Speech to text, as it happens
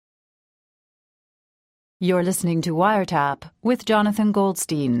You're listening to Wiretap with Jonathan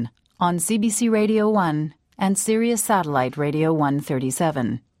Goldstein on CBC Radio 1 and Sirius Satellite Radio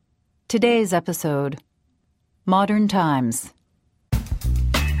 137. Today's episode, Modern Times.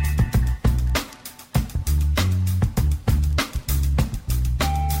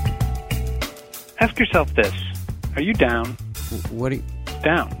 Ask yourself this. Are you down? What are you...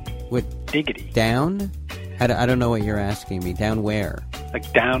 Down. What? Diggity. Down? I don't know what you're asking me. Down where?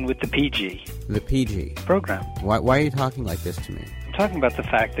 Like down with the PG. The PG? Program. Why are you talking like this to me? I'm talking about the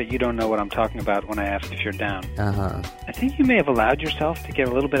fact that you don't know what I'm talking about when I ask if you're down. Uh-huh. I think you may have allowed yourself to get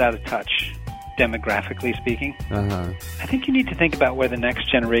a little bit out of touch, demographically speaking. Uh-huh. I think you need to think about where the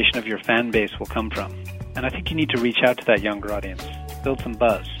next generation of your fan base will come from. And I think you need to reach out to that younger audience. Build some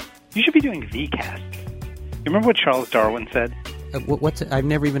buzz. You should be doing Vcasts. You remember what Charles Darwin said? I've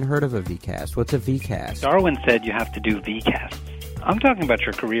never even heard of a Vcast. What's a Vcast? Darwin said you have to do Vcasts. I'm talking about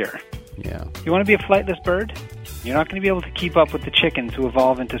your career. Yeah. You want to be a flightless bird? You're not going to be able to keep up with the chickens who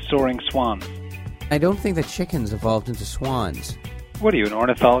evolve into soaring swans. I don't think that chickens evolved into swans. What are you, an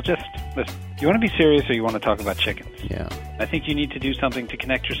ornithologist? Listen, you want to be serious or you want to talk about chickens? Yeah. I think you need to do something to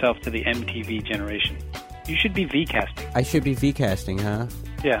connect yourself to the MTV generation. You should be Vcasting. I should be Vcasting, huh?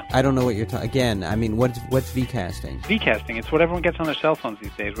 Yeah. I don't know what you're talking... Again, I mean, what's Vcasting? Vcasting, it's what everyone gets on their cell phones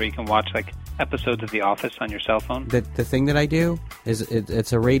these days, where you can watch, like, episodes of The Office on your cell phone. The thing that I do is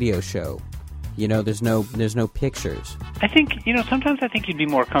it's a radio show. You know, there's no pictures. I think, sometimes I think you'd be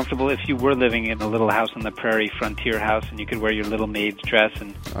more comfortable if you were living in a little house on the prairie, frontier house, and you could wear your little maid's dress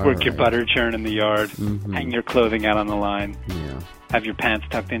and work your butter churn in the yard, hang your clothing out on the line, have your pants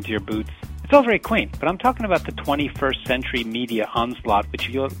tucked into your boots. It's all very quaint, but I'm talking about the 21st century media onslaught, which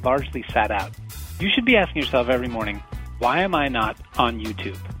you largely sat out. You should be asking yourself every morning, why am I not on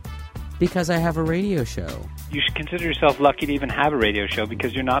YouTube? Because I have a radio show. You should consider yourself lucky to even have a radio show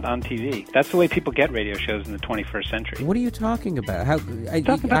because you're not on TV. That's the way people get radio shows in the 21st century. What are you talking about? I'm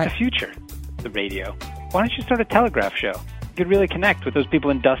talking about the future, the radio. Why don't you start a telegraph show? You could really connect with those people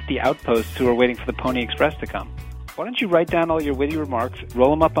in dusty outposts who are waiting for the Pony Express to come. Why don't you write down all your witty remarks, roll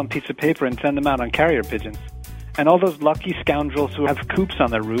them up on a piece of paper, and send them out on carrier pigeons? And all those lucky scoundrels who have coops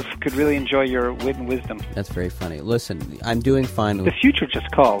on their roof could really enjoy your wit and wisdom. That's very funny. Listen, I'm doing fine with... The future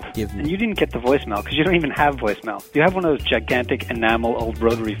just called, and you didn't get the voicemail because you don't even have voicemail. You have one of those gigantic enamel old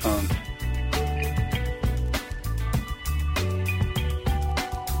rotary phones.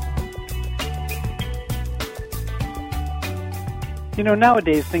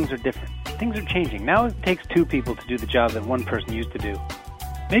 Nowadays things are different. Things are changing. Now it takes two people to do the job that one person used to do.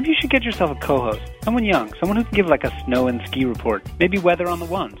 Maybe you should get yourself a co-host, someone young, someone who can give like a snow and ski report, maybe weather on the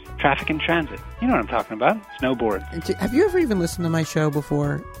ones, traffic and transit. You know what I'm talking about, snowboards. Have you ever even listened to my show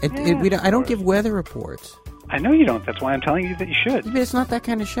before? I don't give weather reports. I know you don't. That's why I'm telling you that you should. But it's not that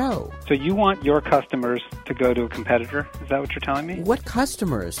kind of show. So you want your customers to go to a competitor? Is that what you're telling me? What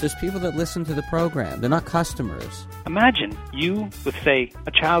customers? There's people that listen to the program. They're not customers. Imagine you with, say,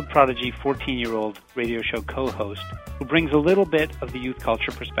 a child prodigy 14-year-old radio show co-host who brings a little bit of the youth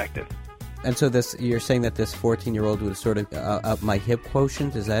culture perspective. And so you're saying that this 14-year-old would sort of up my hip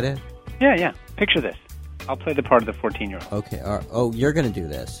quotient? Is that it? Yeah. Picture this. I'll play the part of the 14-year-old. Okay. You're going to do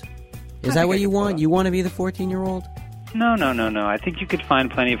this. Is that what you want? You want to be the 14-year-old? No. I think you could find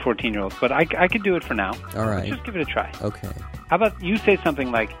plenty of 14-year-olds, but I could do it for now. All right. Let's just give it a try. Okay. How about you say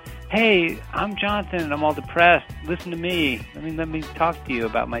something like, hey, I'm Jonathan, and I'm all depressed. Listen to me. Let me talk to you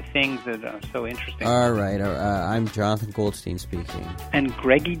about my things that are so interesting. All right. I'm Jonathan Goldstein speaking. And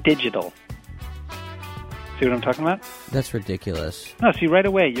Greggy Digital. See what I'm talking about? That's ridiculous. No, see, right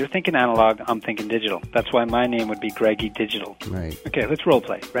away, you're thinking analog, I'm thinking digital. That's why my name would be Greggy Digital. Right. Okay, let's role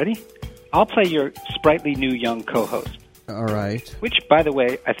play. Ready? I'll play your sprightly new young co-host. All right. Which, by the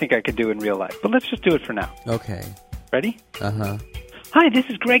way, I think I could do in real life. But let's just do it for now. Okay. Ready? Uh-huh. Hi, this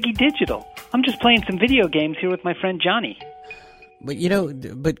is Greggy Digital. I'm just playing some video games here with my friend Johnny. But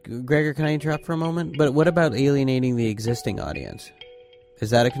Gregor, can I interrupt for a moment? But what about alienating the existing audience?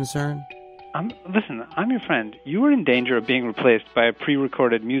 Is that a concern? Listen, I'm your friend. You are in danger of being replaced by a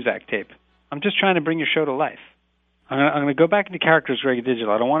pre-recorded Muzak tape. I'm just trying to bring your show to life. I'm going to go back into characters, Greggy Digital.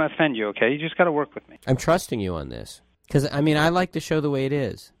 I don't want to offend you, okay? You just got to work with me. I'm trusting you on this. Because, I like the show the way it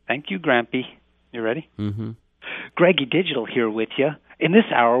is. Thank you, Grampy. You ready? Mm-hmm. Greggy Digital here with you. In this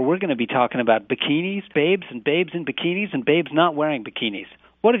hour, we're going to be talking about bikinis, babes in bikinis, and babes not wearing bikinis.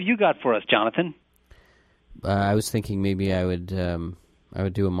 What have you got for us, Jonathan? I was thinking maybe I would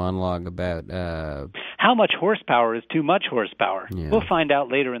do a monologue about... How much horsepower is too much horsepower? Yeah. We'll find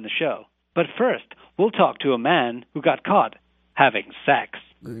out later in the show. But first, we'll talk to a man who got caught having sex.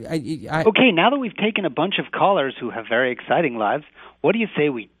 Okay, now that we've taken a bunch of callers who have very exciting lives, What do you say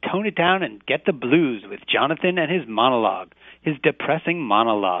we tone it down and get the blues with Jonathan and his monologue, his depressing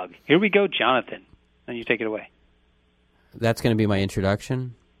monologue? Here we go, Jonathan. And you take it away. That's going to be my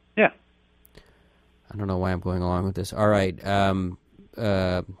introduction? Yeah. I don't know why I'm going along with this. All right.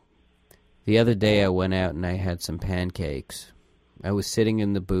 The other day I went out and I had some pancakes. I was sitting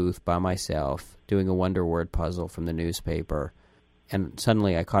in the booth by myself doing a wonder word puzzle from the newspaper, and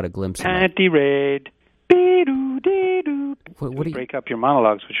suddenly I caught a glimpse of Panty raid. Be-doo-dee-doo. What do you... break up your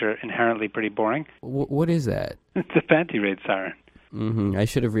monologues, which are inherently pretty boring. What is that? It's a panty raid siren. Mm-hmm. I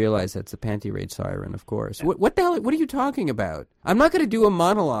should have realized that's the panty raid siren, of course. What the hell? What are you talking about? I'm not going to do a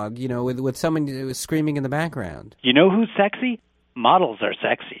monologue, with someone screaming in the background. You know who's sexy? Models are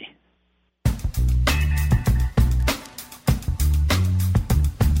sexy.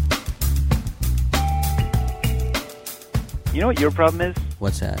 You know what your problem is?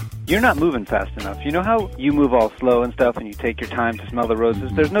 What's that? You're not moving fast enough. You know how you move all slow and stuff and you take your time to smell the roses?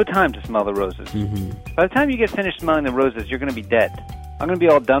 Mm-hmm. There's no time to smell the roses. Mm-hmm. By the time you get finished smelling the roses, you're going to be dead. I'm going to be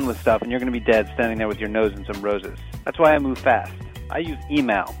all done with stuff and you're going to be dead standing there with your nose in some roses. That's why I move fast. I use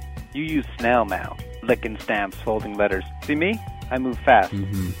email. You use snail mail. Licking stamps, folding letters. See me? I move fast.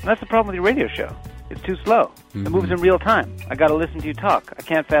 Mm-hmm. And that's the problem with your radio show. It's too slow. Mm-hmm. It moves in real time. I got to listen to you talk. I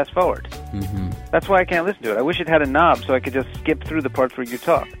can't fast forward. Mm-hmm. That's why I can't listen to it. I wish it had a knob so I could just skip through the parts where you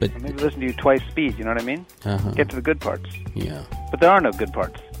talk. Or maybe listen to you twice speed, you know what I mean? Uh-huh. Get to the good parts. Yeah. But there are no good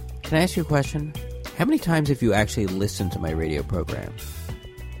parts. Can I ask you a question? How many times have you actually listened to my radio program?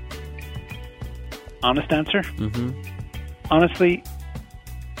 Honest answer? Mm-hmm. Honestly,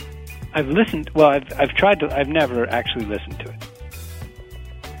 I've listened. Well, I've tried to. I've never actually listened to it.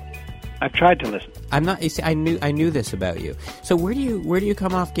 I've tried to listen. I'm not. You see, I knew this about you. So where do you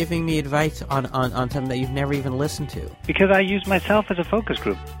come off giving me advice on something that you've never even listened to? Because I use myself as a focus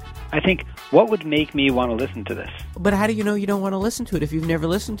group. I think, what would make me want to listen to this? But how do you know you don't want to listen to it if you've never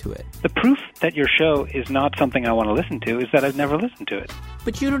listened to it? The proof that your show is not something I want to listen to is that I've never listened to it.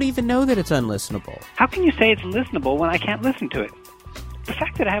 But you don't even know that it's unlistenable. How can you say it's listenable when I can't listen to it? The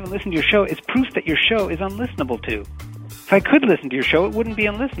fact that I haven't listened to your show is proof that your show is unlistenable too. If I could listen to your show, it wouldn't be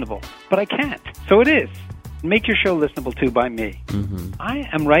unlistenable. But I can't. So it is. Make your show listenable too by me. Mm-hmm. I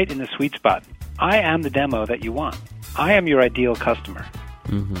am right in the sweet spot. I am the demo that you want. I am your ideal customer.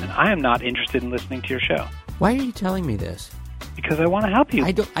 Mm-hmm. And I am not interested in listening to your show. Why are you telling me this? Because I want to help you.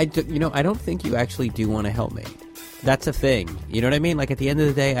 I don't think you actually do want to help me. That's a thing. You know what I mean? Like, at the end of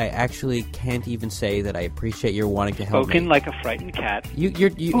the day, I actually can't even say that I appreciate your wanting to help me. Spoken like a frightened cat.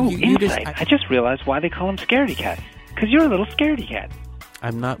 Insight. I just realized why they call them scaredy cats. Because you're a little scaredy cat.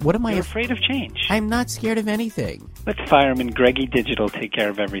 I'm not. What am I? You're afraid of change. I'm not scared of anything. Let Fireman Greggy Digital take care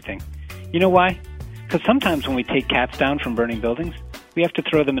of everything. You know why? Because sometimes when we take cats down from burning buildings, we have to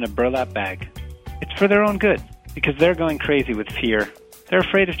throw them in a burlap bag. It's for their own good, because they're going crazy with fear. They're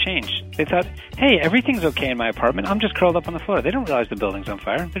afraid of change. They thought, hey, everything's okay in my apartment. I'm just curled up on the floor. They don't realize the building's on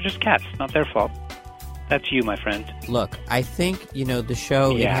fire. They're just cats. Not their fault. That's you, my friend. Look, I think, the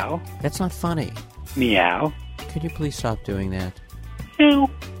show... Meow. That's not funny. Meow. Could you please stop doing that? Meow.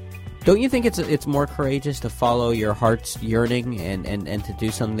 Don't you think it's more courageous to follow your heart's yearning and to do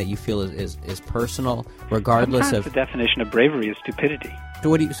something that you feel is personal, regardless Sometimes of... the definition of bravery is stupidity. So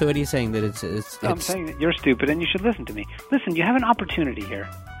what are you saying? That it's... I'm saying that you're stupid and you should listen to me. Listen, you have an opportunity here.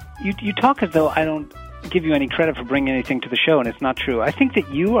 You talk as though I don't give you any credit for bringing anything to the show, and it's not true. I think that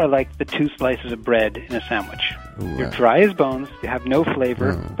you are like the two slices of bread in a sandwich. Ooh, you're dry as bones, you have no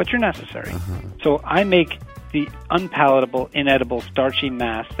flavor, but you're necessary. So I make the unpalatable, inedible, starchy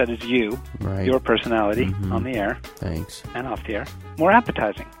mass that is you, your personality, on the air. Thanks. And off the air, more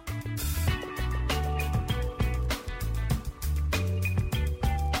appetizing.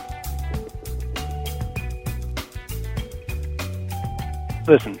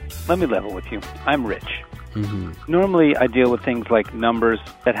 Listen, let me level with you. I'm rich. Mm-hmm. Normally, I deal with things like numbers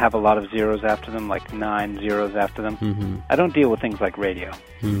that have a lot of zeros after them, like 9 zeros after them. Mm-hmm. I don't deal with things like radio.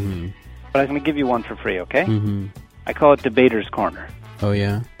 Mm-hmm. But I'm going to give you one for free, okay? Mm-hmm. I call it Debater's Corner. Oh,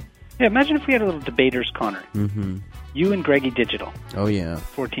 yeah? Yeah, imagine if we had a little Debater's Corner. Mm-hmm. You and Greggy Digital. Oh, yeah.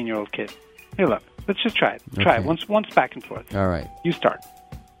 14-year-old kid. Here, look. Let's just try it. Okay. Try it. Once back and forth. All right. You start.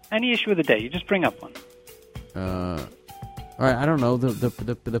 Any issue of the day, you just bring up one. All right, I don't know.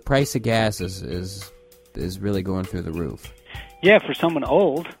 The price of gas is really going through the roof. Yeah, for someone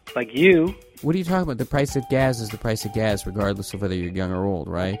old like you. What are you talking about? The price of gas is the price of gas, regardless of whether you're young or old,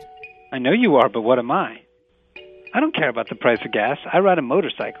 right? I know you are, but what am I? I don't care about the price of gas. I ride a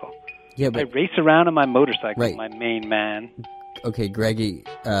motorcycle. Yeah, but I race around on my motorcycle, right. My main man. Okay, Greggy,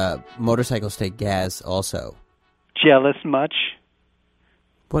 motorcycles take gas also. Jealous much?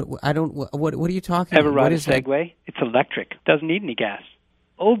 What are you talking Ever about? ride What a is that? Segway? It's electric. Doesn't need any gas.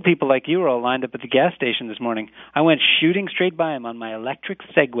 Old people like you are all lined up at the gas station this morning. I went shooting straight by him on my electric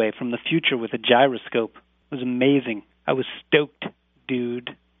Segway from the future with a gyroscope. It was amazing. I was stoked,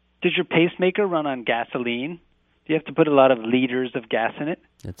 dude. Does your pacemaker run on gasoline? Do you have to put a lot of liters of gas in it?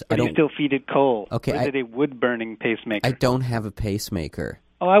 Or do you still feed it coal? Okay, or is it a wood-burning pacemaker? I don't have a pacemaker.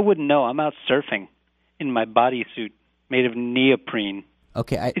 Oh, I wouldn't know. I'm out surfing in my bodysuit made of neoprene.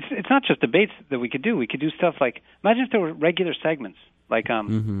 Okay, It's not just debates that we could do. We could do stuff like, imagine if there were regular segments. Like how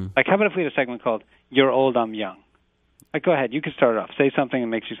about if we had a segment called "You're Old, I'm Young"? Like, go ahead, you can start it off. Say something that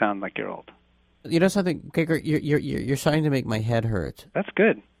makes you sound like you're old. You know something, Kicker? You're starting to make my head hurt. That's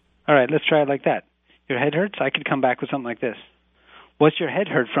good. All right, let's try it like that. Your head hurts? I could come back with something like this. What's your head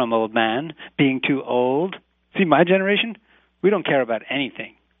hurt from, old man? Being too old? See, my generation, we don't care about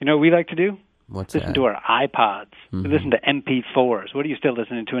anything. You know what we like to do? Listen to our iPods. We listen to MP4s. What are you still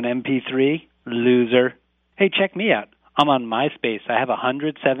listening to, an MP3? Loser. Hey, check me out. I'm on MySpace. I have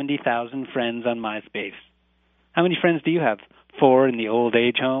 170,000 friends on MySpace. How many friends do you have? 4 in the old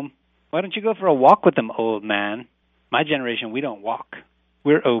age home? Why don't you go for a walk with them, old man? My generation, we don't walk.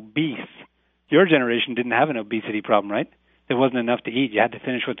 We're obese. Your generation didn't have an obesity problem, right? There wasn't enough to eat. You had to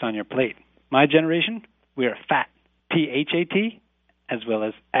finish what's on your plate. My generation, we are fat. P-H-A-T as well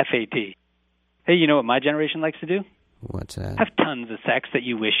as F-A-T. Hey, you know what my generation likes to do? What's that? Have tons of sex that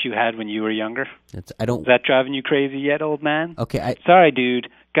you wish you had when you were younger. Is don't. that driving you crazy yet, old man? Okay, Sorry, dude.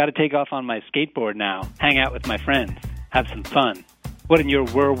 Got to take off on my skateboard now. Hang out with my friends. Have some fun. What, in your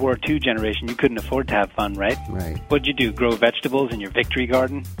World War II generation, you couldn't afford to have fun, right? Right. What'd you do, grow vegetables in your victory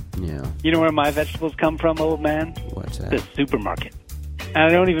garden? Yeah. You know where my vegetables come from, old man? What's that? The supermarket. And I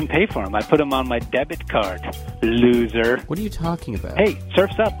don't even pay for them. I put them on my debit card. Loser. What are you talking about? Hey,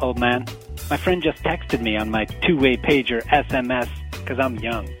 surf's up, old man. My friend just texted me on my two-way pager SMS because I'm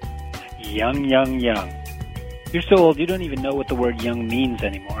young. Young. You're so old you don't even know what the word young means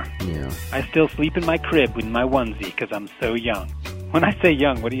anymore. Yeah. I still sleep in my crib in my onesie because I'm so young. When I say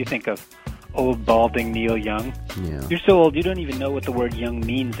young, what do you think of? Old balding Neil Young? Yeah. You're so old you don't even know what the word young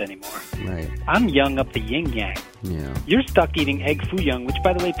means anymore. Right. I'm young up the yin-yang. Yeah. You're stuck eating egg foo young, which,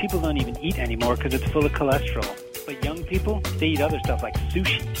 by the way, people don't even eat anymore because it's full of cholesterol. But young people, they eat other stuff like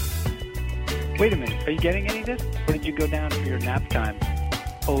sushi. Wait a minute, are you getting any of this? Or did you go down for your nap time,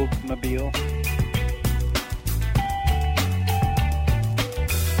 Oldsmobile?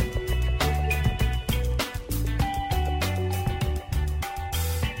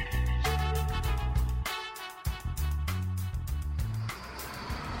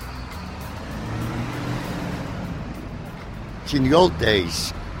 In the old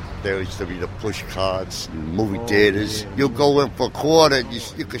days, there used to be the push cards, movie theaters. You go in for a quarter,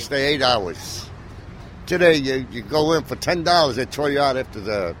 you could stay 8 hours. Today, you go in for $10, they throw you out after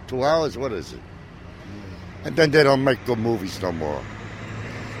the 2 hours. What is it? And then they don't make good movies no more.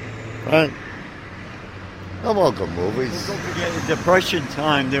 Right? No more good movies. Well, don't forget, in Depression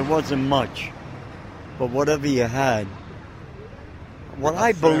time, there wasn't much. But whatever you had,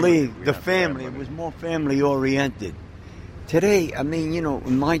 I believe the family was more family-oriented. Today, I mean, you know,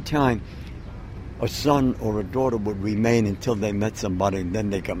 in my time, a son or a daughter would remain until they met somebody and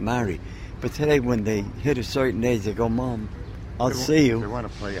then they got married. But today, when they hit a certain age, they go, Mom, I'll see you. They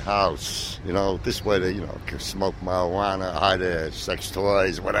want to play house. You know, this way they, can smoke marijuana, hide their sex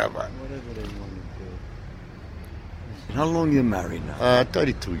toys, whatever. Whatever they want to do. How long you married now?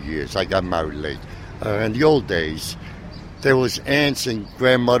 32 years. I got married late. In the old days, there was aunts and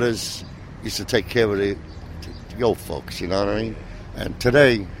grandmothers used to take care of the old folks, you know what I mean? And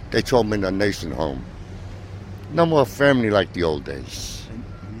today, they throw them in a nursing home. No more family like the old days.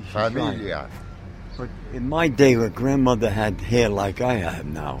 Familia. But in my day, a grandmother had hair like I have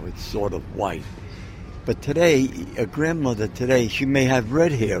now. It's sort of white. But today, a grandmother today, she may have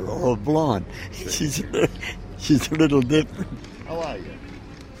red hair or blonde. She's a little different. How are you?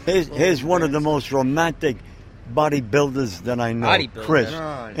 Here's one of the most romantic bodybuilders that I know. Bodybuilder. Chris,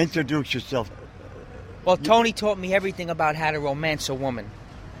 Nice. introduce yourself. Well, Tony taught me everything about how to romance a woman.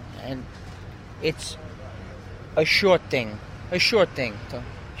 And it's a short thing. Right.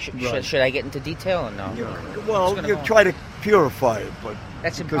 Should I get into detail or no? Well, you try to purify it, but...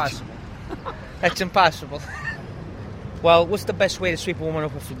 That's impossible. That's impossible. Well, what's the best way to sweep a woman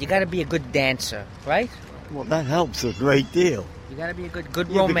off her feet? You got to be a good dancer, right? Well, that helps a great deal. You got to be a good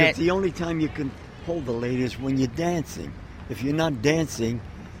Yeah, romance. because the only time you can hold the lady is when you're dancing. If you're not dancing,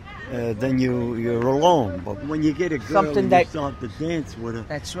 then you're alone. But when you get a girl Something and that- you start to dance with her,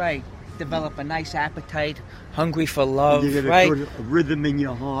 That's right. Develop a nice appetite, hungry for love, you get a right? good rhythm in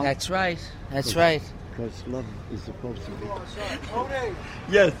your heart. That's right. That's right. because love is supposed to be.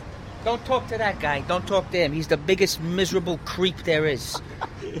 Yes. Don't talk to that guy. Don't talk to him. He's the biggest miserable creep there is.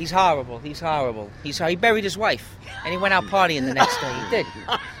 He's horrible. He's horrible. He buried his wife, and he went out partying the next day. He did.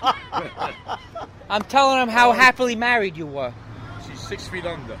 I'm telling him how happily married you were. She's 6 feet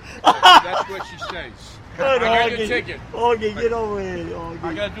under. That's what she says. Good, I got your ticket. Augie, get over here, Augie.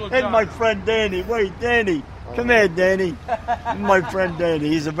 I gotta do a And job. my friend Danny. Wait, Danny. Come here, Danny. My friend Danny.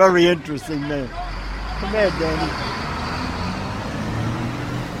 He's a very interesting man. Come here, Danny.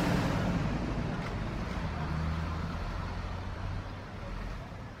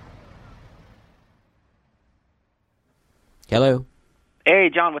 Hello. Hey,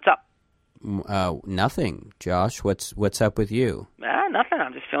 John, what's up? Nothing. Josh, what's up with you? Nothing.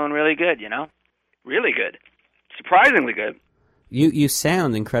 I'm just feeling really good, you know? Really good. Surprisingly good. You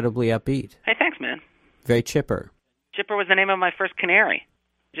sound incredibly upbeat. Hey, thanks, man. Very chipper. Chipper was the name of my first canary.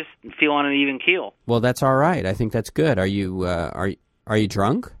 Just feel on an even keel. Well, that's all right. I think that's good. Are you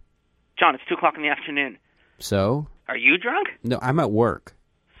drunk? John, it's 2 o'clock in the afternoon. So? Are you drunk? No, I'm at work.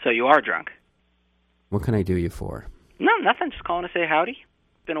 So you are drunk. What can I do you for? No, nothing. Just calling to say howdy.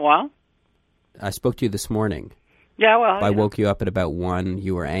 Been a while. I spoke to you this morning. Yeah, well, I woke you up at about 1.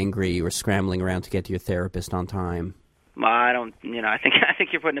 You were angry. You were scrambling around to get to your therapist on time. Well, I don't, I think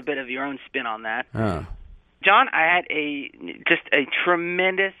you're putting a bit of your own spin on that. Oh. John, I had just a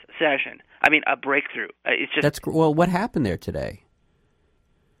tremendous session. I mean, a breakthrough. It's just Well, what happened there today?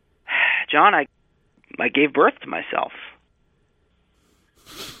 John, I gave birth to myself.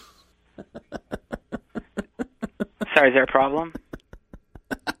 Sorry, is there a problem?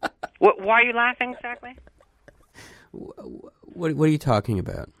 Why are you laughing exactly? What are you talking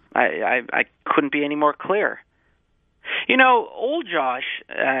about? I couldn't be any more clear. You know, old Josh,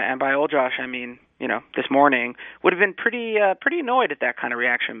 and by old Josh I mean, this morning, would have been pretty annoyed at that kind of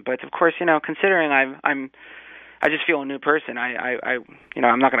reaction. But of course, considering I just feel a new person. I'm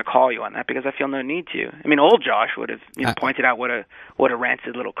not going to call you on that because I feel no need to. I mean, old Josh would have pointed out what a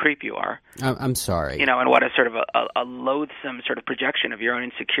rancid little creep you are. I'm sorry. And what a sort of a loathsome sort of projection of your own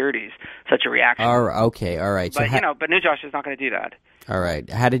insecurities. Such a reaction. Okay, all right. But but new Josh is not going to do that. All right.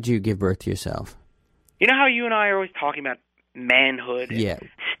 How did you give birth to yourself? You know how you and I are always talking about manhood, and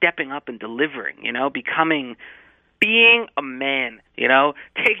stepping up and delivering. Being a man,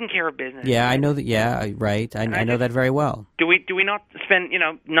 taking care of business. Yeah, I know that. Yeah, right. I know that very well. Do we not spend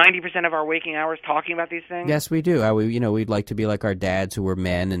 90% of our waking hours talking about these things? Yes, we do. We'd like to be like our dads who were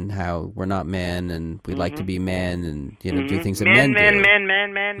men, and how we're not men, and we'd like to be men, and do things that men do.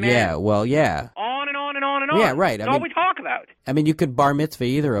 Men. Yeah, well, yeah. On and on and on and on. Yeah, right. That's all we talk about. I mean, you could bar mitzvah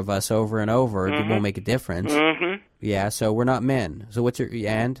either of us over and over. It won't make a difference. Mm-hmm. Yeah, so we're not men. So what's your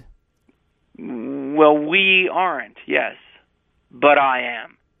and? Well, we aren't, yes. But I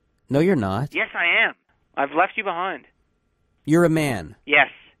am. No, you're not. Yes, I am. I've left you behind. You're a man. Yes.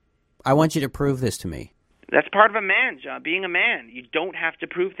 I want you to prove this to me. That's part of a man, John. Being a man. You don't have to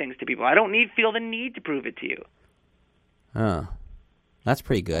prove things to people. I don't feel the need to prove it to you. Oh. That's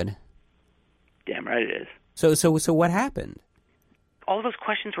pretty good. Damn right it is. So what happened? All those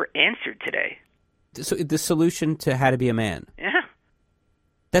questions were answered today. So the solution to how to be a man. Yeah.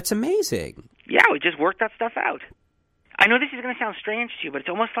 That's amazing. Yeah, we just worked that stuff out. I know this is going to sound strange to you, but it's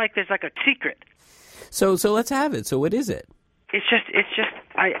almost like there's like a secret. So let's have it. So what is it? It's just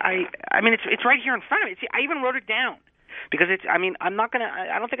I mean it's right here in front of me. See, I even wrote it down because I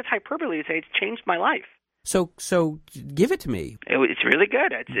don't think it's hyperbole to say it's changed my life. So give it to me. It's really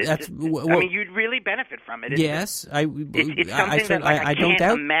good. I mean, you'd really benefit from it. Yes, it's something I don't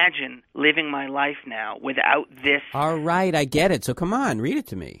can't imagine living my life now without this. All right, I get it. So come on, read it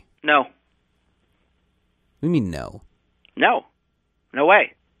to me. No. What do you mean no? No. No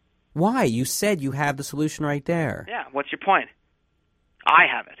way. Why? You said you have the solution right there. Yeah, what's your point? I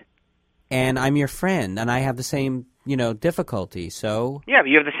have it. And I'm your friend, and I have the same, difficulty, so... Yeah, but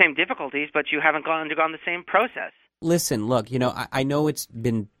you have the same difficulties, but you haven't undergone the same process. Listen, look, I know it's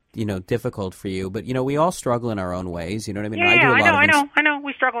been, difficult for you, but, we all struggle in our own ways, you know what I mean? I know.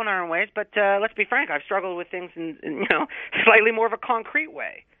 We struggle in our own ways, but let's be frank, I've struggled with things in slightly more of a concrete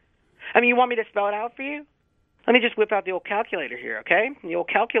way. I mean, you want me to spell it out for you? Let me just whip out the old calculator here, okay? The old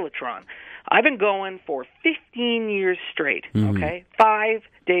calculatron. I've been going for 15 years straight, okay? 5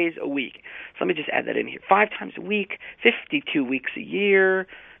 days a week. So let me just add that in here. 5 times a week, 52 weeks a year,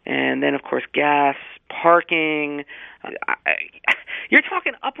 and then, of course, gas, parking. You're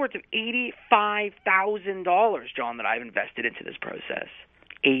talking upwards of $85,000, John, that I've invested into this process.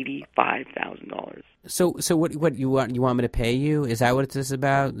 $85,000. So what you want me to pay you? Is that what this is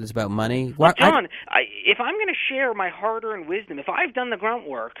about? It's about money? Well, John, if I'm going to share my hard-earned wisdom, if I've done the grunt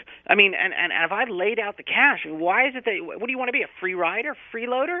work, I mean, and if I've laid out the cash, why is it that? What do you want to be, a free rider,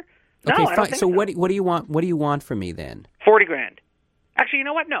 freeloader? No, okay, I don't fine. think So what do you want? What do you want from me then? $40,000. Actually, you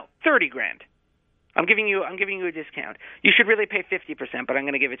know what? No, $30,000. I'm giving you a discount. You should really pay 50%, but I'm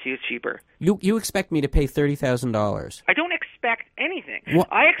going to give it to you cheaper. You expect me to pay $30,000? I don't expect anything. What?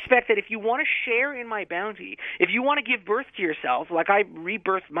 I expect that if you want to share in my bounty, if you want to give birth to yourself, like I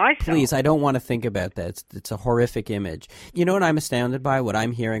rebirthed myself. Please, I don't want to think about that. It's a horrific image. You know what I'm astounded by? What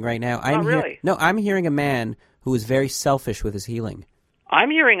I'm hearing right now? Really? I'm hearing a man who is very selfish with his healing.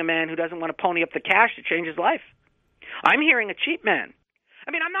 I'm hearing a man who doesn't want to pony up the cash to change his life. I'm hearing a cheap man. I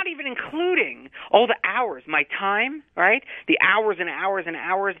mean, I'm not even including all the hours, my time, right? The hours and hours and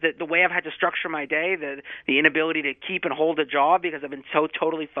hours, the way I've had to structure my day, the inability to keep and hold a job because I've been so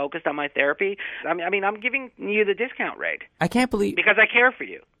totally focused on my therapy. I mean, I'm giving you the discount rate. I can't believe... Because I care for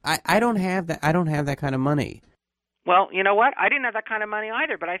you. I don't have that. I don't have that kind of money. Well, you know what? I didn't have that kind of money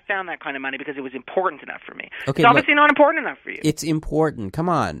either, but I found that kind of money because it was important enough for me. Okay, it's obviously not important enough for you. It's important. Come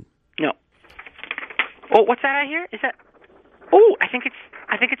on. No. Oh, what's that I hear? Is that... Oh, I think it's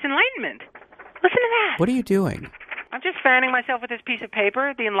enlightenment. Listen to that. What are you doing? I'm just fanning myself with this piece of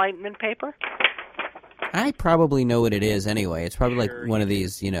paper, the enlightenment paper. I probably know what it is anyway. It's probably like one of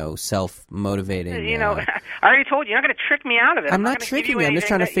these, self-motivating... I already told you, you're not going to trick me out of it. I'm not tricking you. I'm just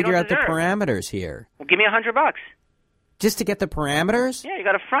trying to figure out the parameters here. Well, give me $100. Just to get the parameters? Yeah, you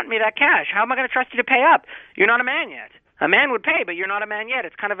got to front me that cash. How am I going to trust you to pay up? You're not a man yet. A man would pay, but you're not a man yet.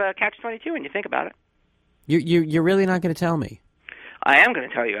 It's kind of a catch-22 when you think about it. You're really not going to tell me? I am going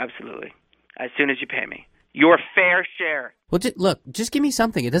to tell you, absolutely, as soon as you pay me. Your fair share. Well, just give me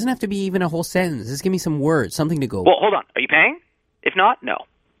something. It doesn't have to be even a whole sentence. Just give me some words, something to go... Well, hold on. Are you paying? If not, no.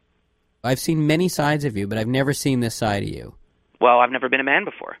 I've seen many sides of you, but I've never seen this side of you. Well, I've never been a man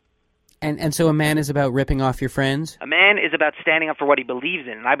before. And so a man is about ripping off your friends? A man is about standing up for what he believes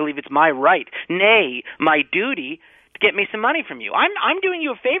in, and I believe it's my right, nay, my duty, to get me some money from you. I'm doing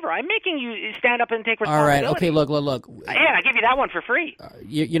you a favor. I'm making you stand up and take responsibility. All right, okay, look. Yeah, I give you that one for free.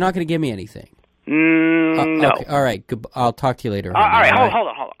 You're not going to give me anything? No. Okay, all right, I'll talk to you later. All right,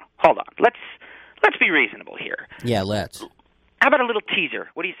 hold on. Let's be reasonable here. Yeah, let's. How about a little teaser?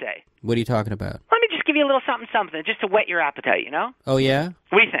 What do you say? What are you talking about? Let me just give you a little something, just to whet your appetite, Oh, yeah?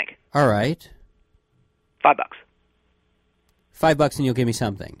 What do you think? All right. $5. $5 and you'll give me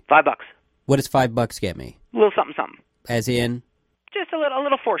something? $5. What does $5 get me? A little something. As in? Just a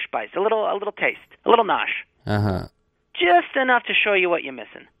little Vorspice, a little taste, a little nosh. Uh-huh. Just enough to show you what you're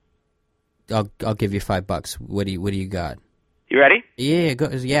missing. I'll give you $5. What do you got? You ready? Yeah,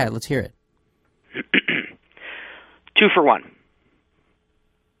 yeah, let's hear it. 2 for 1.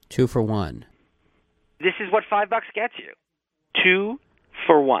 2 for 1. This is what $5 gets you. 2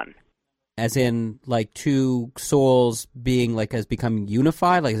 for 1. As in, like, two souls being, like, has become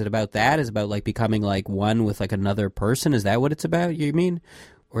unified? Like, is it about that? Is it about, like, becoming, like, one with, like, another person? Is that what it's about, you mean?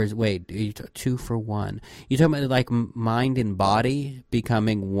 Or wait, 2 for 1. You talking about, like, mind and body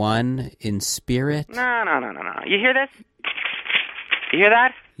becoming one in spirit? No. You hear this? You hear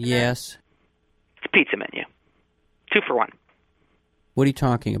that? Yes. It's a pizza menu. 2 for 1. What are you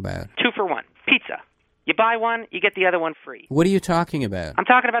talking about? 2 for 1. Pizza. You buy one, you get the other one free. What are you talking about? I'm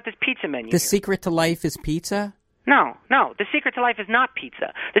talking about this pizza menu. The secret to life is pizza? No. The secret to life is not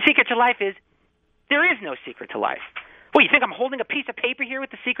pizza. The secret to life is there is no secret to life. What, you think I'm holding a piece of paper here with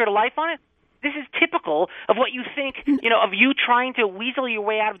the secret of life on it? This is typical of what you think, of you trying to weasel your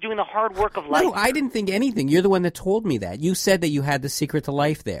way out of doing the hard work of life. No, I didn't think anything. You're the one that told me that. You said that you had the secret to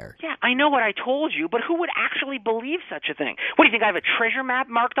life there. Yeah, I know what I told you, but who would actually believe such a thing? What, do you think I have a treasure map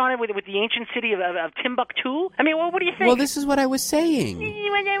marked on it with the ancient city of Timbuktu? I mean, what do you think? Well, this is what I was saying.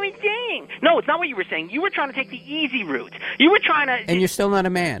 What I was saying. No, it's not what you were saying. You were trying to take the easy route. You were trying to... And you're still not a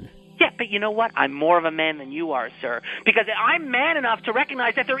man. Yeah, but you know what? I'm more of a man than you are, sir. Because I'm man enough to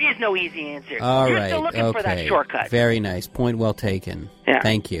recognize that there is no easy answer. You're still looking for that shortcut. Very nice. Point well taken. Yeah.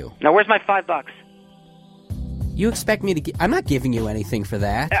 Thank you. Now, where's my $5? You expect me to... I'm not giving you anything for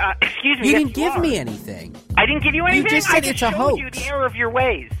that. Excuse me. You didn't give me anything. I didn't give you anything? You just said it's a hoax. I just showed you the error of your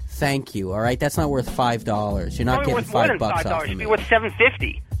ways. Thank you, all right? That's not worth $5. You're not getting $5 off of me. It should be worth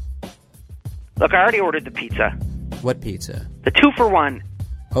 $7.50. Look, I already ordered the pizza. What pizza? The 2 for 1.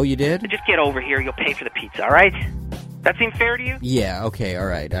 Oh, you did? Just get over here. You'll pay for the pizza, all right? That seem fair to you? Yeah, okay, all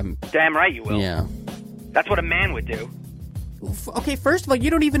right. Damn right you will. Yeah. That's what a man would do. Okay, first of all, you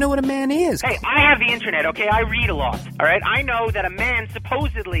don't even know what a man is. Hey, I have the internet, okay? I read a lot, all right? I know that a man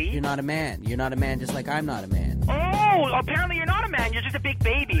supposedly... You're not a man. You're not a man just like I'm not a man. Oh, Oh, apparently you're not a man. You're just a big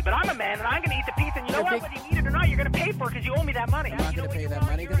baby. But I'm a man, and I'm going to eat the pizza. And you know what? Whether you eat it or not, you're going to pay for it because you owe me that money. I'm not going to pay that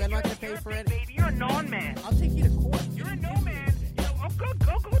money because I'm not going to pay for it. Baby, you're a non-man. I'll take you to court. You're a no-man. Oh, go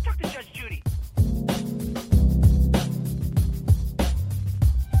talk to Judge Judy.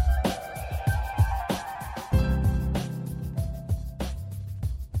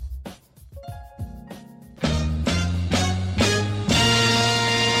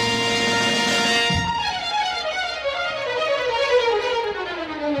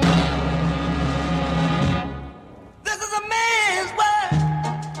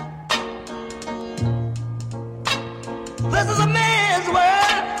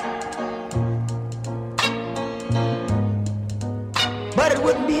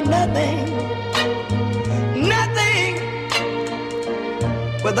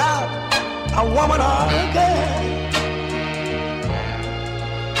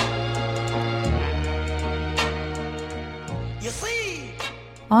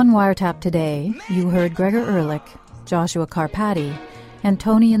 On Wiretap today, you heard Gregor Ehrlich, Joshua Carpati, and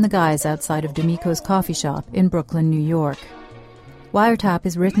Tony and the guys outside of D'Amico's coffee shop in Brooklyn, New York. Wiretap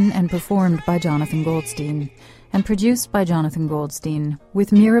is written and performed by Jonathan Goldstein and produced by Jonathan Goldstein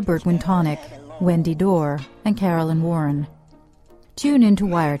with Mira Bertwin-Tonick, Wendy Dorr, and Carolyn Warren. Tune in to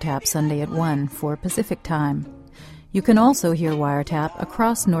Wiretap Sunday at 1 for Pacific Time. You can also hear Wiretap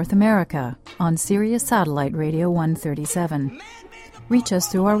across North America on Sirius Satellite Radio 137. Reach us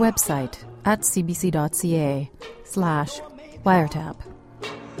through our website at cbc.ca/wiretap.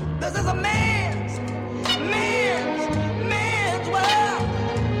 This is a man's world.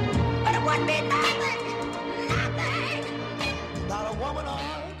 But it wouldn't be nothing, not a woman or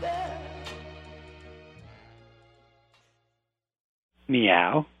a girl.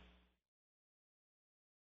 Meow.